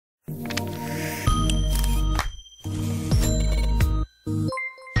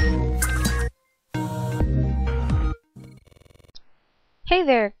Hey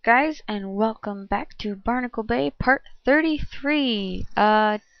there, guys, and welcome back to Barnacle Bay Part 33.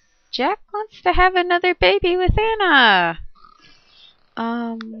 Jack wants to have another baby with Anna.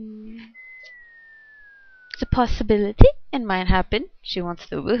 It's a possibility. It might happen. She wants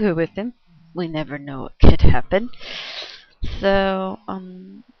to woohoo with him. We never know what could happen. So,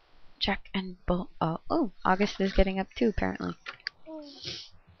 Jack and August is getting up too, apparently.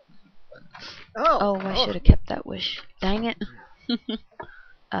 Oh, I should have kept that wish. Dang it.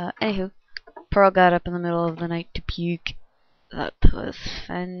 Anywho, Pearl got up in the middle of the night to puke. That was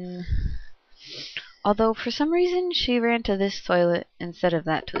fun. Although, for some reason, she ran to this toilet instead of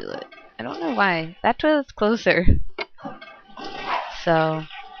that toilet. I don't know why. That toilet's closer. So,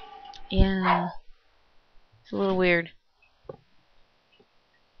 yeah. It's a little weird.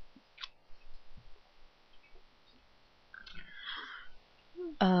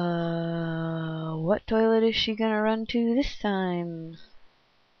 What toilet is she gonna run to this time?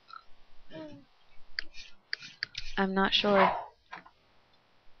 I'm not sure.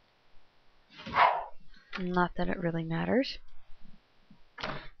 Not that it really matters.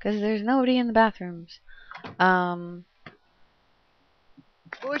 Because there's nobody in the bathrooms. Bushka,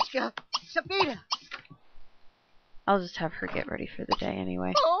 Sabina. I'll just have her get ready for the day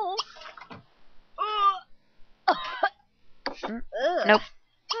anyway. Nope.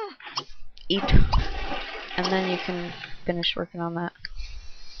 Eat. And then you can finish working on that.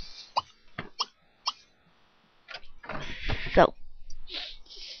 So.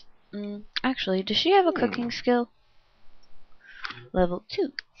 Actually, does she have a cooking skill? Level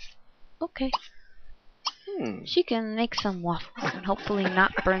 2. Okay. She can make some waffles and hopefully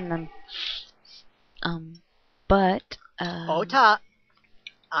not burn them. Ota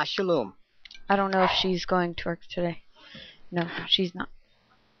Ashalum. I don't know if she's going to work today. No, she's not.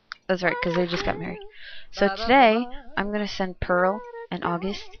 That's right, because they just got married. So today, I'm going to send Pearl and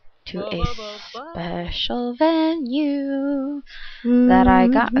August to a special venue that I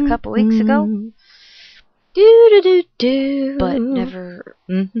got a couple weeks ago, but never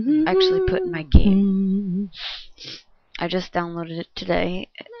actually put in my game. I just downloaded it today.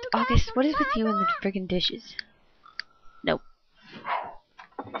 August, what is with you and the friggin' dishes? Nope.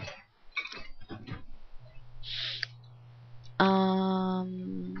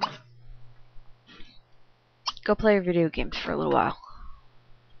 Go play video games for a little while.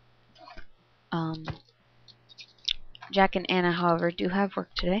 Jack and Anna, however, do have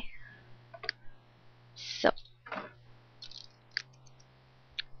work today. So.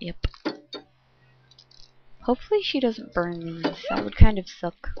 Yep. Hopefully she doesn't burn these. That would kind of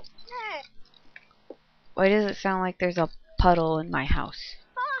suck. Why does it sound like there's a puddle in my house?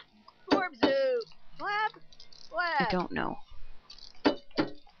 I don't know.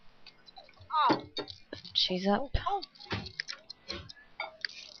 She's up.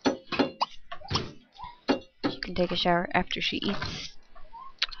 She can take a shower after she eats.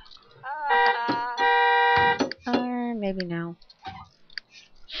 Or maybe now.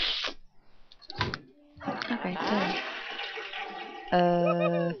 Okay,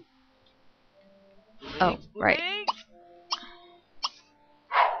 good. Oh, right.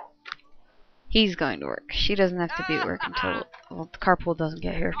 He's going to work. She doesn't have to be at work until, well, the carpool doesn't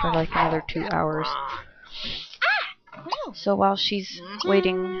get here for like another 2 hours. So while she's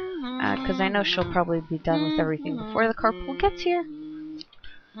waiting, because I know she'll probably be done with everything before the carpool gets here,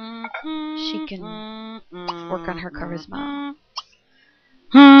 she can work on her charisma.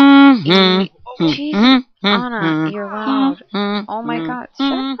 Jeez, Anna, you're loud. Oh my god,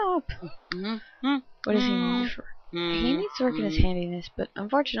 shut up. What does he need for? He needs to work in his handiness, but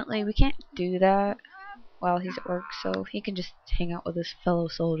unfortunately we can't do that while he's at work, so he can just hang out with his fellow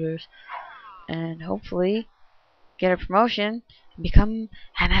soldiers and hopefully get a promotion and become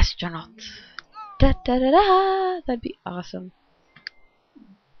an astronaut. Da da da da! That'd be awesome.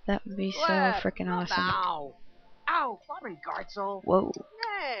 That would be so freaking awesome. Whoa.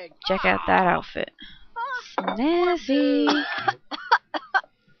 Check out that outfit. Snazzy.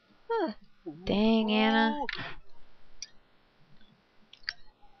 Dang, Anna.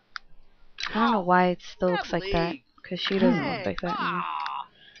 I don't know why it still looks like that, because she doesn't look like that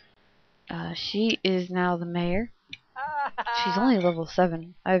anymore. She is now the mayor. She's only level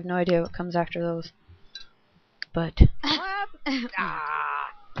 7. I have no idea what comes after those. But...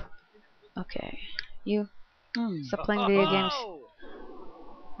 okay. You. Stop playing video games.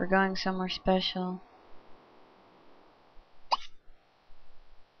 We're going somewhere special.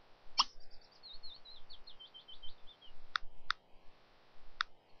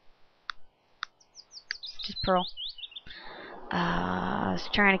 Just Pearl. I was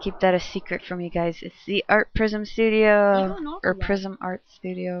trying to keep that a secret from you guys. It's the Art Prism Studio, or Prism Art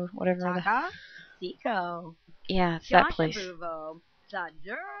Studio, whatever yeah, it's that place. So,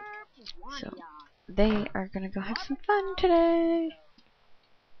 they are gonna go have some fun today.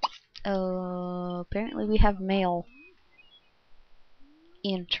 Oh, apparently we have mail.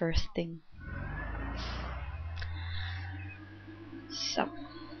 Interesting. So,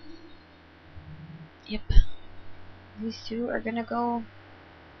 yep. These two are gonna go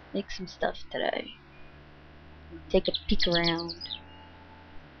make some stuff today. Take a peek around.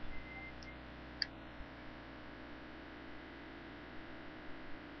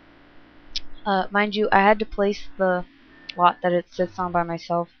 Mind you, I had to place the lot that it sits on by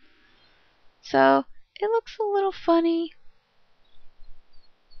myself. So, it looks a little funny.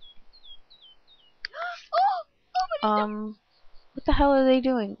 What the hell are they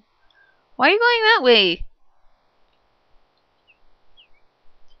doing? Why are you going that way?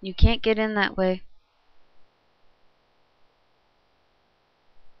 You can't get in that way.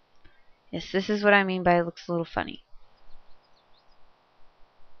 Yes, this is what I mean by it looks a little funny.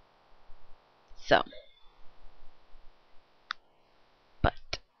 So.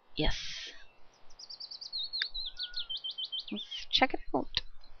 But, yes. Let's check it out.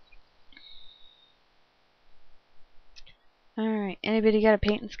 Alright, anybody got a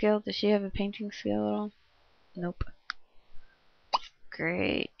painting skill? Does she have a painting skill at all? Nope.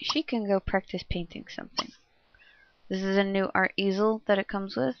 Great. She can go practice painting something. This is a new art easel that it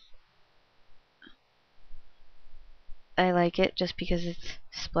comes with. I like it just because it's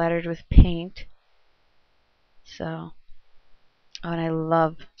splattered with paint. So, oh, and I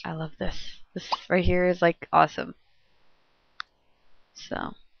love this. This right here is like awesome.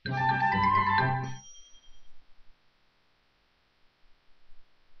 So,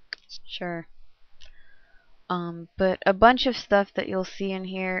 sure. But a bunch of stuff that you'll see in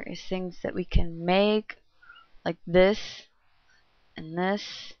here is things that we can make, like this and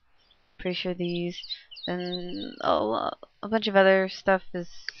this. Pretty sure these, and oh, a bunch of other stuff is.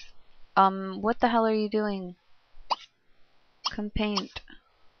 What the hell are you doing? Come paint.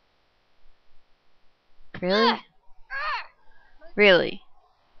 Really? Really?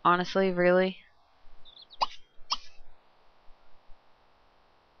 Honestly, really?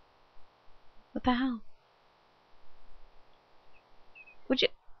 What the hell? Would you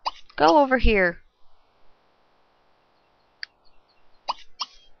go over here?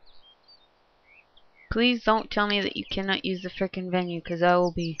 Please don't tell me that you cannot use the frickin' venue, because I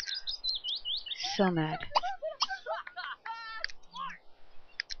will be so mad.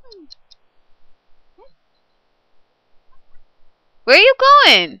 Where are you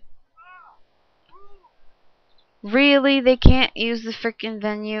going? Really? They can't use the frickin'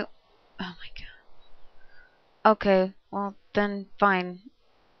 venue? Oh my god. Okay, well then fine.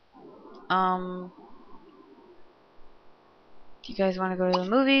 Do you guys want to go to the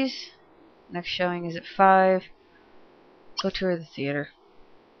movies? Next showing is at 5. Go tour the theater.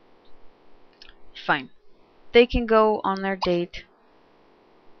 Fine. They can go on their date,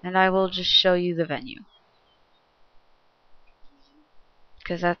 and I will just show you the venue.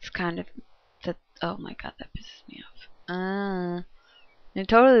 Because that's kind of... oh my god, that pisses me off. It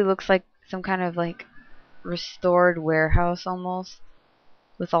totally looks like some kind of like restored warehouse almost.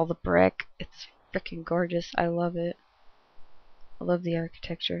 With all the brick. It's freaking gorgeous. I love it. I love the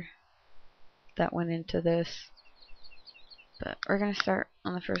architecture that went into this. But we're gonna start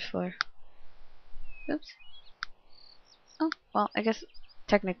on the first floor. Oops. Oh, well, I guess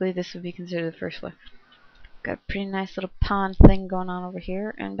technically this would be considered the first floor. Got a pretty nice little pond thing going on over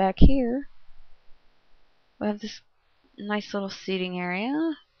here. And back here, we have this nice little seating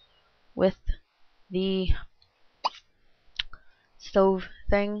area with the stove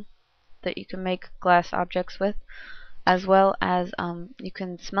thing that you can make glass objects with, as well as you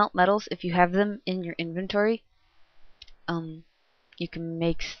can smelt metals if you have them in your inventory. You can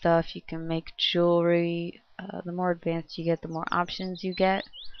make stuff, you can make jewelry. The more advanced you get, the more options you get.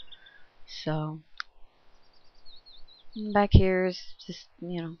 So, back here is just,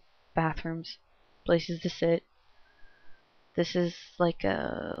 bathrooms, places to sit. This is like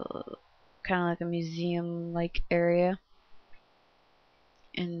a kind of like a museum-like area.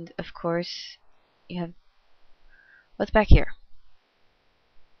 And of course, you have what's back here?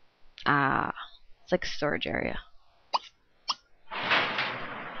 Ah, it's like a storage area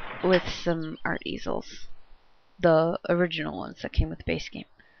with some art easels, the original ones that came with the base game.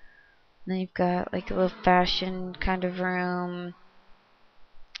 And then you've got like a little fashion kind of room.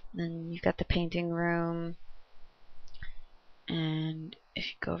 Then you've got the painting room. And if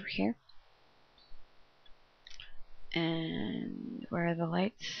you go over here, And where are the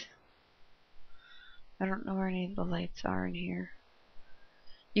lights? I don't know where any of the lights are in here.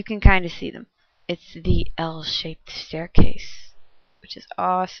 You can kind of see them. It's the L-shaped staircase, which is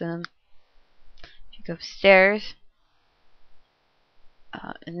awesome. If you go upstairs,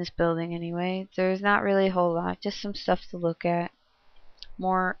 in this building anyway, there's not really a whole lot, just some stuff to look at.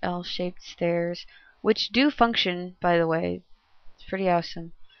 More L-shaped stairs, which do function, by the way. It's pretty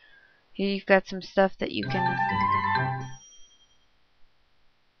awesome. Here you've got some stuff that you can...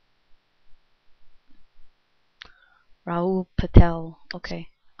 Rahul Patel. Okay.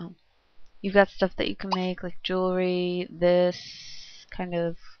 You've got stuff that you can make, like jewelry, this kind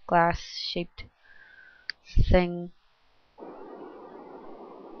of glass-shaped thing.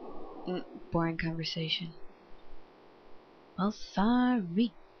 Boring conversation. Well,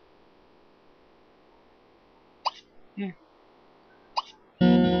 sorry. Here.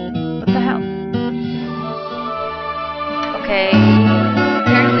 What the hell? Okay.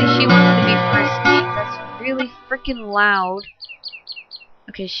 Apparently she wants to be frisky. That's really freaking loud.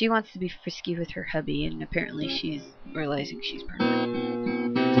 Okay, she wants to be frisky with her hubby, and apparently she's realizing she's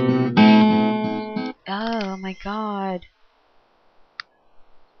pregnant. Oh my god.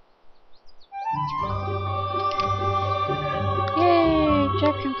 Yay!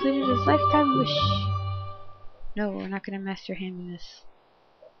 Jack completed his lifetime wish. No, we're not gonna master handing this.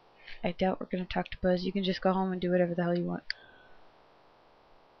 I doubt we're gonna talk to Buzz. You can just go home and do whatever the hell you want.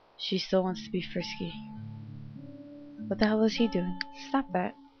 She still wants to be frisky. What the hell is he doing? Stop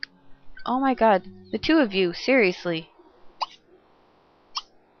that. Oh my god. The two of you, seriously.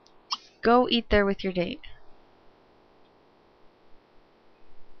 Go eat there with your date.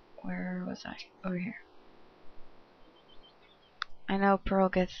 Where was I? Over here. I know Pearl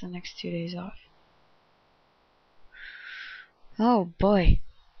gets the next 2 days off. Oh boy.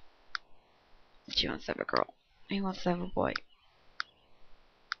 She wants to have a girl. He wants to have a boy.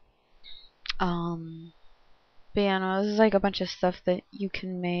 But yeah, no, this is like a bunch of stuff that you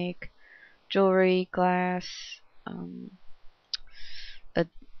can make. Jewelry, glass, a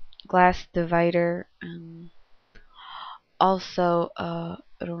glass divider, also, I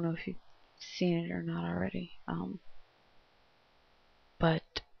don't know if you've seen it or not already,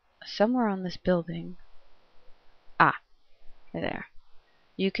 but somewhere on this building, right there,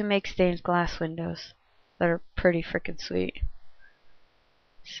 you can make stained glass windows that are pretty freaking sweet.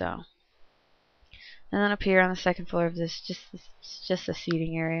 So, and then up here on the second floor of this, just a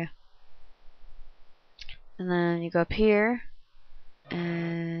seating area. And then you go up here,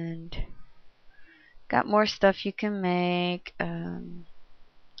 and got more stuff you can make.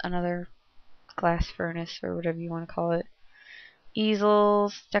 Another glass furnace, or whatever you want to call it.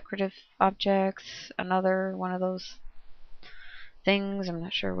 Easels, decorative objects, another one of those things, I'm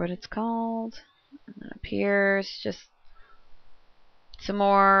not sure what it's called. And then up here is just some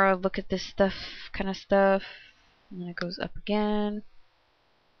more look at this stuff kind of stuff. And then it goes up again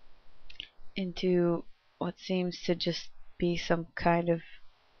into what seems to just be some kind of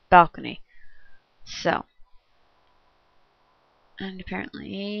balcony. So, and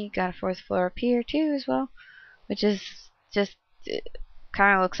apparently got a fourth floor up here too as well, which is just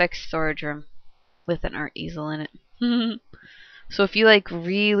kind of looks like a storage room with an art easel in it. So if you like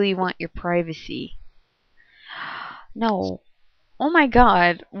really want your privacy. No. Oh my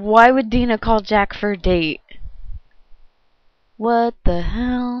god. Why would Dina call Jack for a date? What the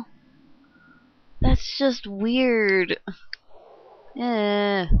hell? That's just weird.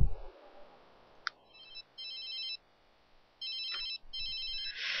 Eh.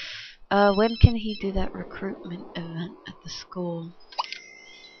 When can he do that recruitment event at the school?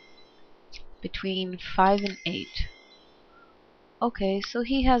 Between 5 and 8. Okay, so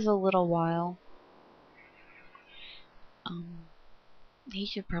he has a little while. He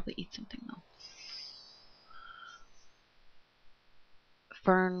should probably eat something though.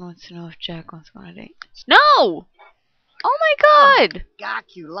 Fern wants to know if Jack wants to go on a date. No! Oh my god!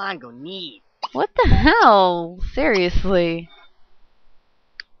 Got you, Longo need. What the hell? Seriously.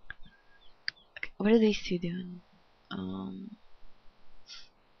 What are these two doing?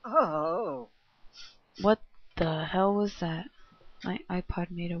 Oh. What the hell was that? My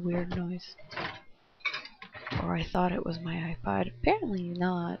iPod made a weird noise. Or I thought it was my iPod. Apparently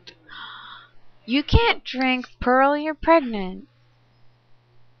not. You can't drink, Pearl, you're pregnant.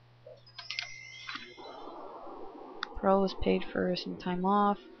 Pearl was paid for some time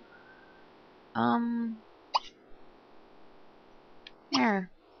off.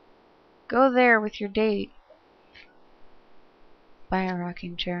 Here. Go there with your date. Buy a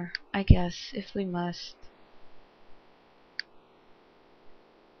rocking chair, I guess, if we must.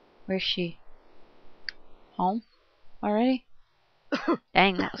 Where's she? Home? Already?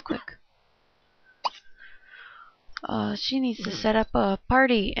 Dang, that was quick. She needs to set up a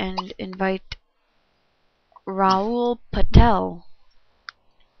party and invite Raul Patel.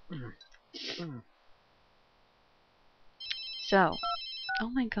 So, oh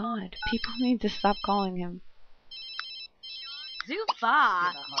my god, people need to stop calling him.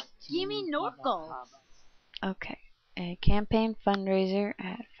 Zufa, gimme Norkles. Okay, a campaign fundraiser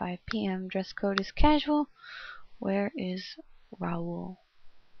at 5 p.m. Dress code is casual. Where is Raul?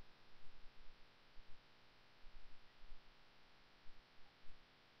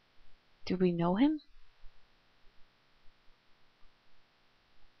 Do we know him?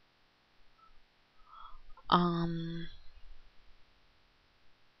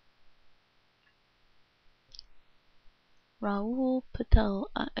 Raul Patel.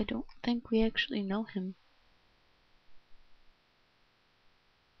 I don't think we actually know him.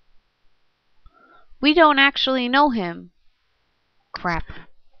 We don't actually know him. Crap.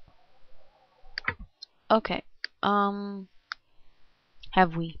 Okay.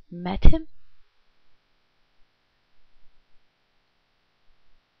 Have we met him?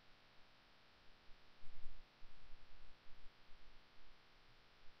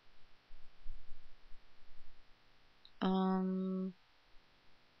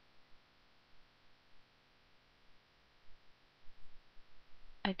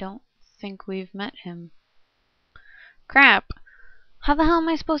 I don't think we've met him. Crap. How the hell am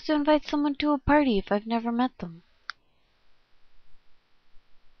I supposed to invite someone to a party if I've never met them?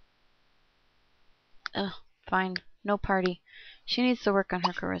 Ugh, fine. No party. She needs to work on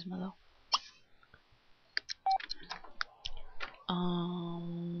her charisma, though.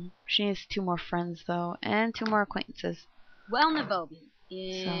 She needs 2 more friends, though, and 2 more acquaintances. Well, Navobi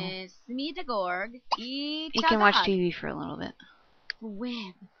is Smidagorg. You can watch TV for a little bit.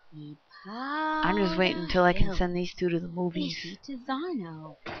 I'm just waiting until I can send these 2 to the movies.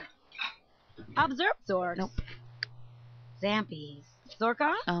 Observe Zorks. Nope. Zampies.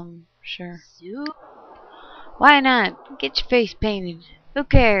 Zorka? Sure. Why not? Get your face painted. Who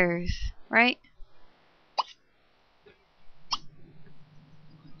cares, right?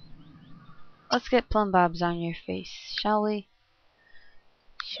 Let's get plum bobs on your face, shall we?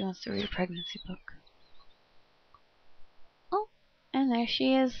 She wants to read a pregnancy book. Oh, and there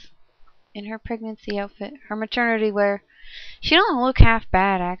she is. In her pregnancy outfit. Her maternity wear. She don't look half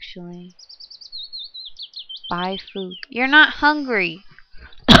bad, actually. Buy food. You're not hungry.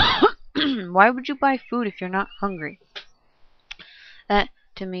 Why would you buy food if you're not hungry? That,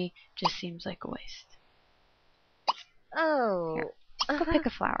 to me, just seems like a waste. Oh. Here, go pick a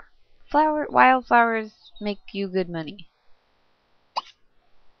flower. Wildflowers make you good money.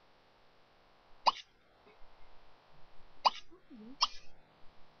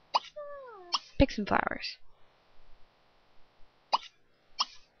 Pick some flowers.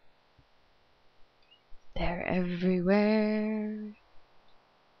 They're everywhere.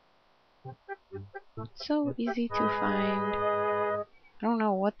 So easy to find. I don't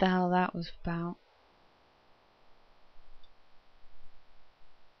know what the hell that was about.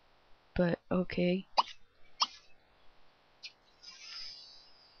 But okay.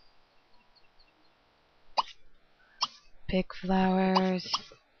 Pick flowers.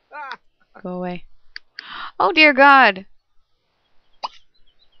 Go away. Oh dear God!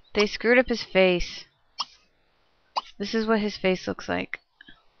 They screwed up his face. This is what his face looks like.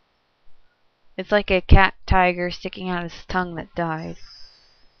 It's like a cat tiger sticking out his tongue that died.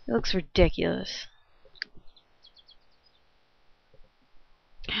 It looks ridiculous.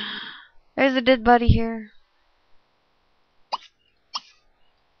 There's a dead body here.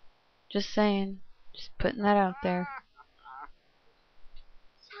 Just saying. Just putting that out there.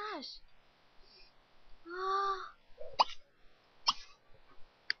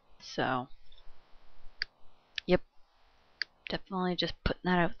 So, yep. Definitely just putting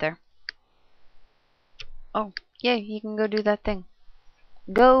that out there. Oh, yeah, he can go do that thing.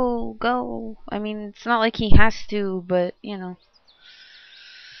 Go, go. I mean, it's not like he has to, but, you know.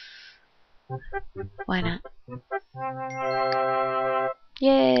 Why not?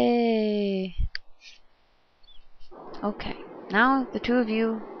 Yay! Okay, now the 2 of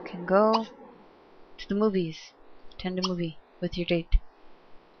you can go to the movies. Attend a movie with your date.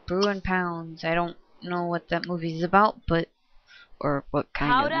 Brew and Pounds. I don't know what that movie is about, but or what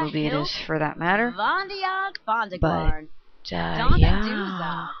kind of movie it is for that matter. But yeah, I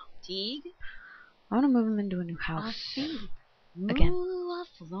want to move him into a new house again.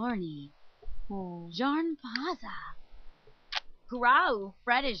 Jarn Paza. Grau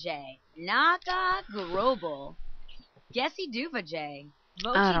Fredije. Naka Grobel. Gessi Duvajay.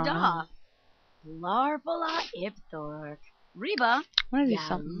 I don't know. Vochi Da. Larpala Ipthork. Reba. I want to do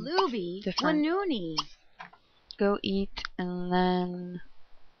something Yalubi. different. Wanuni. Go eat, and then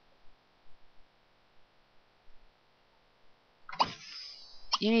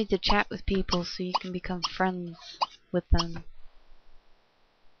you need to chat with people so you can become friends with them.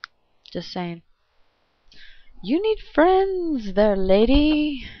 Just saying. You need friends there,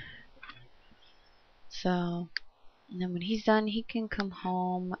 lady. So, and then when he's done, he can come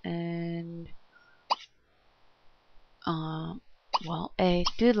home and, well,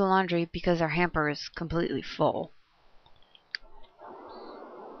 do the laundry because our hamper is completely full.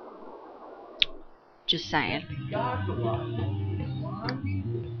 Just saying.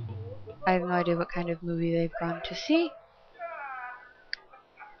 I have no idea what kind of movie they've gone to see.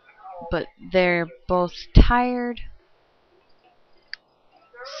 But they're both tired.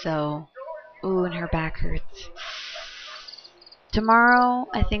 So, ooh, and her back hurts. Tomorrow,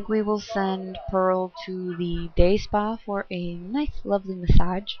 I think we will send Pearl to the day spa for a nice, lovely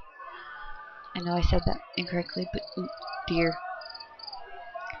massage. I know I said that incorrectly, but ooh, dear.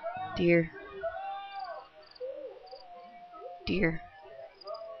 Dear. Dear.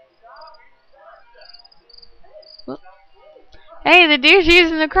 Whoop. Hey, the deer's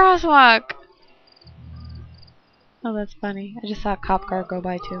using the crosswalk! Oh, that's funny. I just saw a cop car go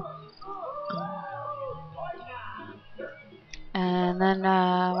by, too. And then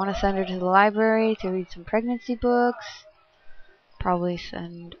I want to send her to the library to read some pregnancy books. Probably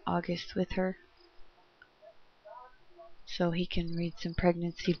send August with her, so he can read some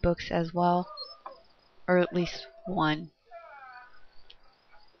pregnancy books as well. Or at least one.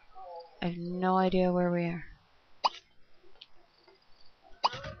 I have no idea where we are.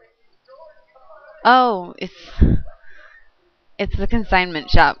 Oh, it's the consignment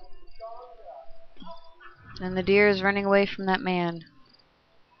shop. And the deer is running away from that man.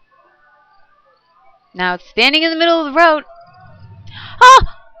 Now it's standing in the middle of the road. Oh!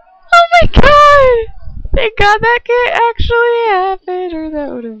 Oh my god! Thank God that can't actually happen, or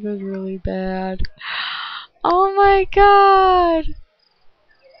that would have been really bad. Oh my god!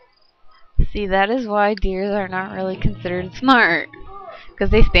 See, that is why deers are not really considered smart. Because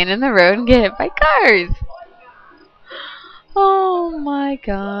they stand in the road and get hit by cars. Oh my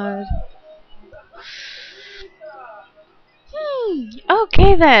god.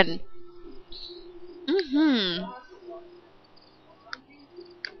 Okay then.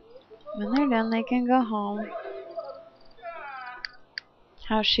 When they're done, they can go home.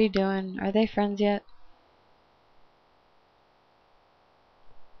 How's she doing? Are they friends yet?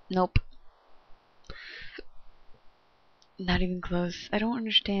 Nope. Not even close. I don't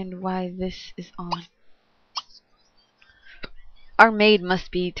understand why this is on. Our maid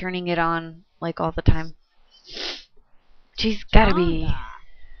must be turning it on, like, all the time. She's gotta be.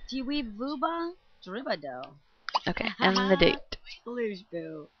 Tiwivuba. Dribado. Okay, and the date.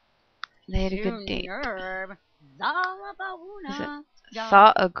 Blueshboo. They had a good date. Zalabawuna.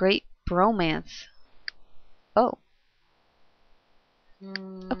 Saw a great bromance. Oh.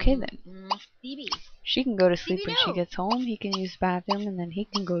 Okay then. Stevie. She can go to sleep Stevie when she gets home. He can use the bathroom, and then he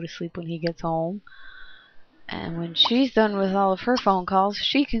can go to sleep when he gets home. And when she's done with all of her phone calls,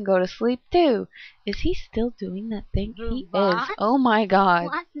 she can go to sleep too. Is he still doing that thing? He is. Oh my god.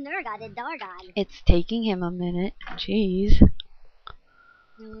 It's taking him a minute. Jeez.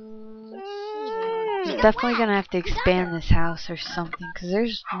 He's definitely gonna have to expand this house or something, because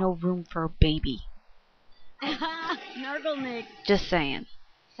there's no room for a baby. Just saying.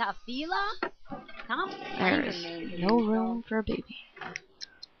 Tafila? There's no room for a baby.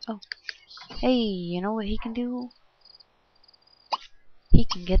 Oh. Hey, you know what he can do? He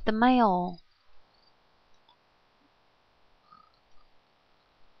can get the mail.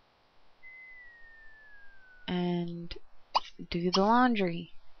 And do the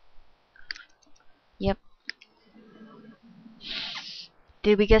laundry. Yep.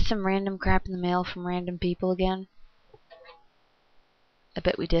 Did we get some random crap in the mail from random people again? I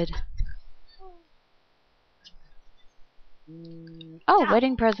bet we did. Oh,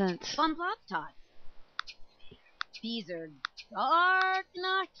 wedding presents. Fun tots. These are dark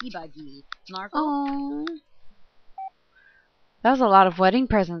na kibagi. Marco. Oh. That was a lot of wedding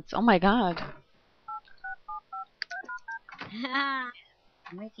presents. Oh my god.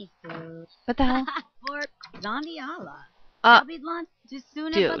 What the hell? For Zandiala.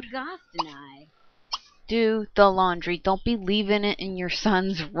 Dude. Do the laundry. Don't be leaving it in your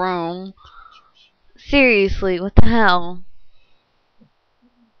son's room. Seriously, what the hell?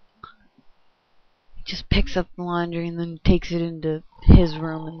 Just picks up the laundry and then takes it into his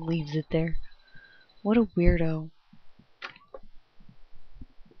room and leaves it there. What a weirdo.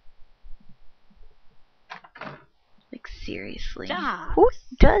 Seriously. Jobs. Who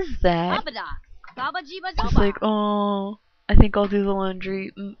does that? Babadoc. Baba Jiba Just like, oh, I think I'll do the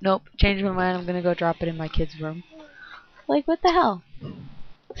laundry. Nope, change my mind. I'm gonna go drop it in my kid's room. Like, what the hell?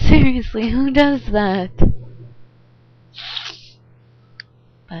 Seriously, who does that?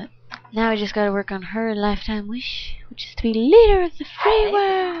 But now we just gotta work on her lifetime wish, which is to be leader of the free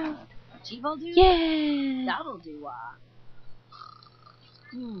world. Jibo do? Yeah. Double do.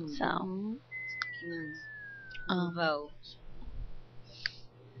 So, Vote.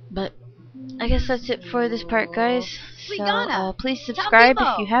 but I guess that's it for this part, guys. So, Gonna. please subscribe if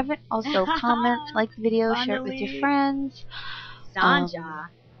Tambibo. you haven't. Also, comment, like the video, share it with your friends. Sanja.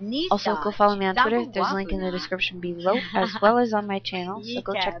 Also, go follow me on Twitter. There's a link in the description below, as well as on my channel. So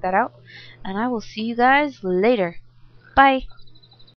go check that out. And I will see you guys later. Bye.